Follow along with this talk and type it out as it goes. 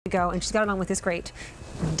go, and she's got it on with this great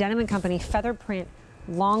Denim Company feather print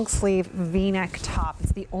long sleeve V-neck top.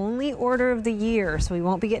 It's the only order of the year, so we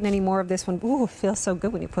won't be getting any more of this one. Ooh, it feels so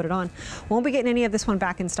good when you put it on. Won't be getting any of this one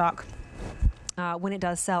back in stock when it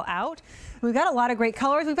does sell out. We've got a lot of great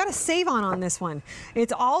colors. We've got a save on this one.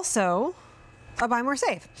 It's also a buy more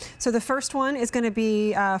save. So the first one is going to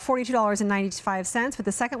be $42.95, but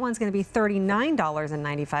the second one's going to be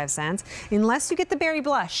 $39.95, unless you get the berry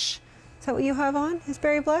blush. Is that what you have on? Is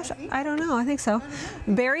berry blush? I don't know. I think so.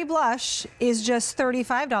 Berry blush is just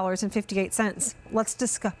 $35.58. Let's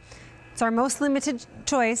discuss. It's our most limited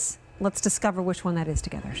choice. Let's discover which one that is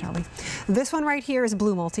together, shall we? This one right here is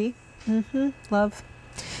blue multi. Love.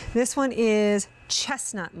 This one is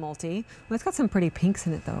chestnut multi. Well, it's got some pretty pinks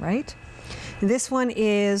in it though, right? This one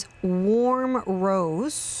is warm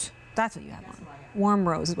rose. That's what you have on. Warm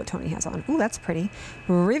rose is what Tony has on. Ooh, that's pretty.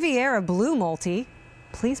 Riviera blue multi.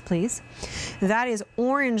 Please, please. That is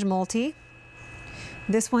orange multi.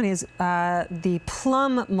 This one is the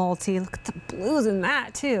plum multi. Look at the blues in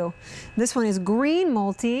that too. This one is green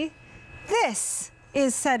multi. This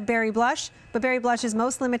is said berry blush, but berry blush is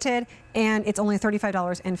most limited and it's only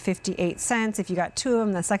 $35.58. If you got two of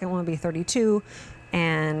them, the second one will be $32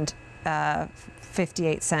 and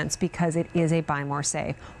 58 cents because it is a buy more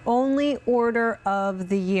save. Only order of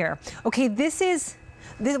the year. Okay, this is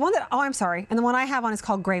the one that, oh, I'm sorry. And the one I have on is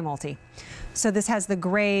called gray multi. So this has the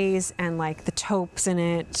grays and like the taupes in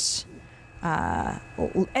it.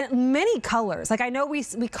 And many colors. Like I know we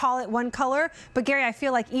call it one color, but Gary, I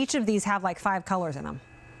feel like each of these have like 5 colors in them.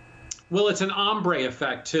 Well, it's an ombre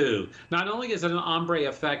effect too. Not only is it an ombre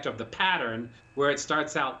effect of the pattern where it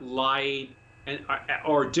starts out light and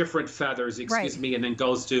or different feathers, excuse me, and then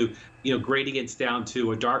goes to, you know, gradients down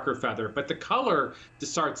to a darker feather, but the color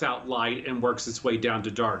just starts out light and works its way down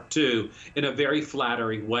to dark too in a very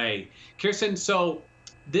flattering way. Kirsten, so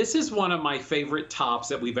this is one of my favorite tops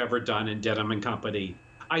that we've ever done in Denim Company.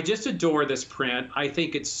 I just adore this print. I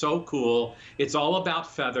think it's so cool. It's all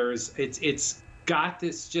about feathers. It's got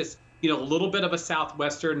this just, you know, a little bit of a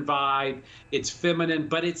Southwestern vibe. It's feminine,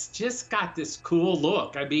 but it's just got this cool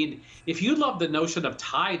look. I mean, if you love the notion of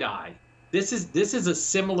tie-dye, this is a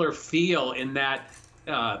similar feel in that,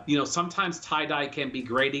 you know, sometimes tie-dye can be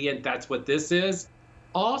gradient. That's what this is.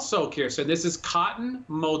 Also, Kirsten, this is cotton,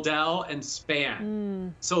 modal, and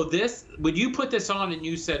span. So this, when you put this on and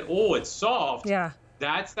you said, oh, it's soft, yeah,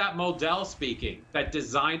 that's that modal speaking, that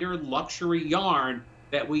designer luxury yarn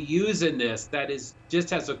that we use in this, that is just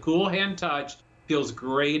has a cool hand touch, feels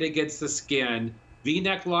great against the skin,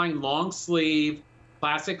 V-neck line, long sleeve,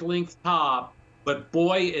 classic length top, but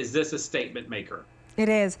boy, is this a statement maker. It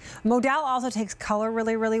is. Modal also takes color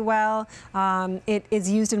really, really well. It is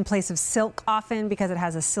used in place of silk often because it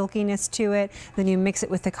has a silkiness to it. Then you mix it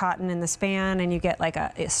with the cotton and the span and you get like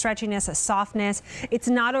a stretchiness, a softness. It's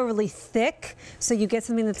not overly thick, so you get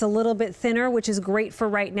something that's a little bit thinner, which is great for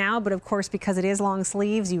right now. But of course, because it is long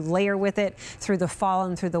sleeves, you layer with it through the fall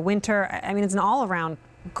and through the winter. I mean, it's an all-around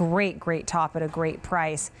great, great top at a great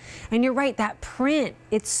price. And you're right, that print,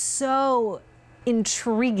 it's so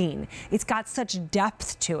intriguing. It's got such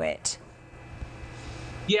depth to it.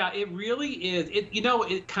 Yeah, it really is. You know,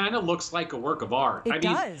 it kind of looks like a work of art. It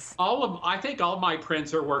does. I think all my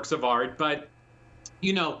prints are works of art, but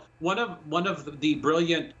you know, one of the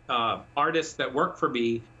brilliant artists that work for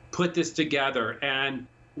me put this together, and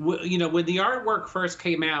you know, when the artwork first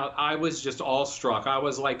came out, I was just awestruck. I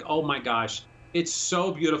was like, oh my gosh, it's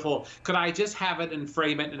so beautiful. Could I just have it and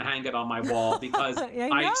frame it and hang it on my wall? Because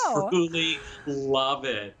I truly love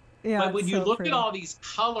it. Yeah, but when you look at all these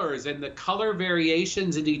colors and the color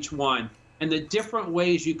variations in each one and the different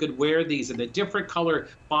ways you could wear these and the different color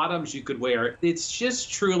bottoms you could wear, it's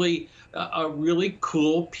just truly a really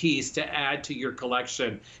cool piece to add to your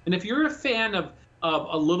collection. And if you're a fan of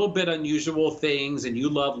a little bit unusual things and you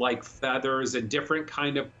love like feathers and different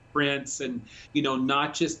kind of prints and, you know,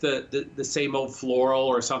 not just the same old floral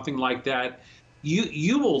or something like that,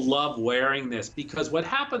 you will love wearing this, because what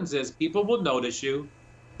happens is people will notice you.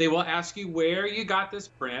 They will ask you where you got this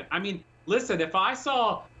print. I mean, listen, if I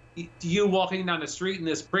saw you walking down the street in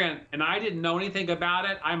this print and I didn't know anything about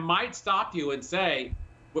it, I might stop you and say,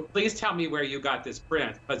 well, please tell me where you got this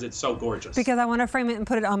print, because it's so gorgeous. Because I want to frame it and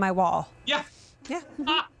put it on my wall. Yeah. Yeah,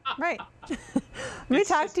 right. Let me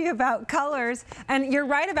talk to you about colors. And you're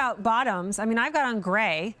right about bottoms. I mean, I've got on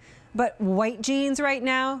gray. but white jeans right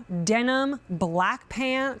now, denim, black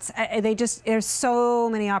pants, there's so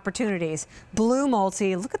many opportunities. Blue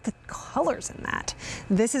multi, look at the colors in that.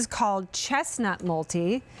 This is called chestnut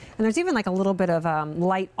multi, and there's even like a little bit of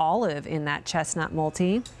light olive in that chestnut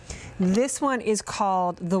multi. This one is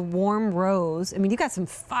called the warm rose. I mean, you got some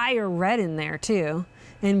fire red in there too,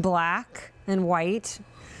 in black and white.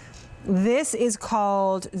 This is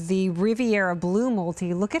called the Riviera Blue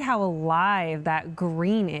Multi. Look at how alive that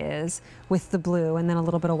green is with the blue, and then a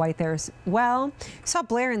little bit of white there as well. Saw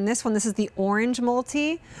Blair in this one. This is the Orange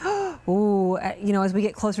Multi. Ooh, you know, as we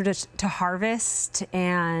get closer to harvest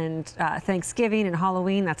and Thanksgiving and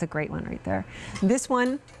Halloween, that's a great one right there. This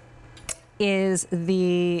one is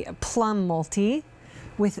the Plum Multi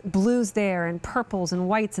with blues there and purples and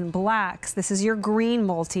whites and blacks. This is your Green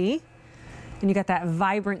Multi. And you got that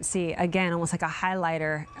vibrancy, again, almost like a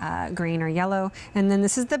highlighter, green or yellow. And then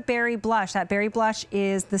this is the Berry Blush. That Berry Blush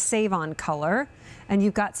is the Save-On color. And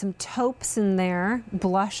you've got some taupes in there,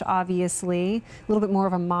 blush obviously, a little bit more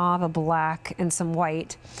of a mauve, a black, and some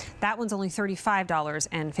white. That one's only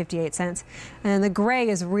 $35.58. And the gray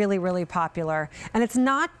is really, really popular. And it's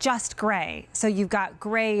not just gray. So you've got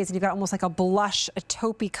grays, and you've got almost like a blush, a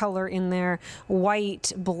taupey color in there,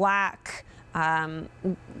 white, black.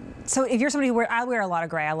 So if you're somebody who I wear a lot of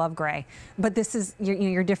gray, I love gray, but this is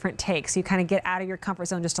your different takes. You kind of get out of your comfort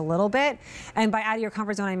zone just a little bit. And by out of your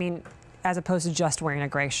comfort zone, I mean, as opposed to just wearing a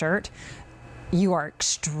gray shirt, you are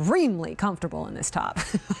extremely comfortable in this top.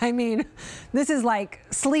 I mean, this is like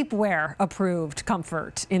sleepwear approved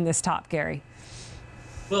comfort in this top, Gary.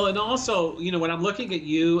 Well, and also, you know, when I'm looking at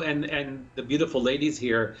you and the beautiful ladies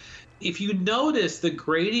here, if you notice, the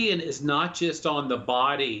gradient is not just on the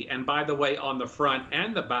body, and by the way, on the front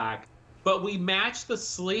and the back, but we match the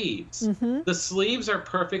sleeves. Mm-hmm. The sleeves are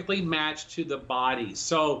perfectly matched to the body.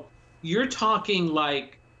 So you're talking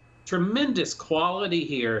like tremendous quality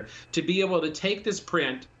here to be able to take this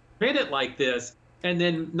print it like this, and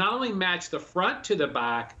then not only match the front to the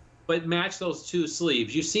back, but match those two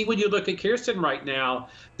sleeves. You see, when you look at Kirsten right now,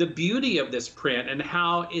 the beauty of this print and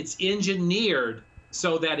how it's engineered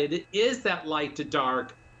so that it is that light to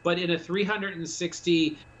dark, but in a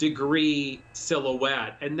 360-degree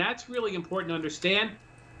silhouette. And that's really important to understand.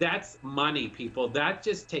 That's money, people. That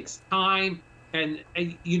just takes time. And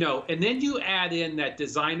you know, and then you add in that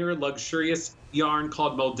designer luxurious yarn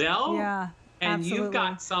called Modell. Yeah. And absolutely. You've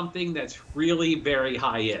got something that's really very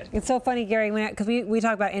high end. It's so funny, Gary, because we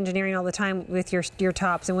talk about engineering all the time with your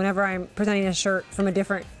tops, and whenever I'm presenting a shirt from a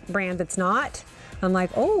different brand that's not, I'm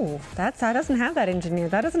like, oh, that doesn't have that engineer.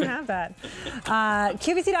 That doesn't have that.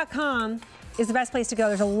 QVC.com is the best place to go.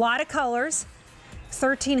 There's a lot of colors.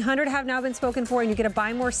 1,300 have now been spoken for, and you get a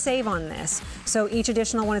buy more save on this. So each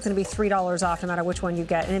additional one is going to be $3 off no matter which one you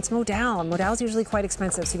get. And it's Modell. Modell's usually quite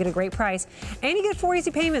expensive, so you get a great price. And you get 4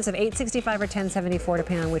 easy payments of $865 or $1074,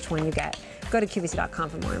 depending on which one you get. Go to QVC.com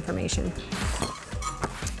for more information.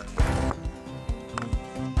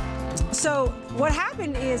 So what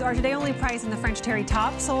happened is our today only price in the French Terry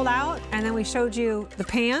top sold out, and then we showed you the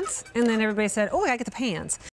pants, and then everybody said, oh, I got the pants.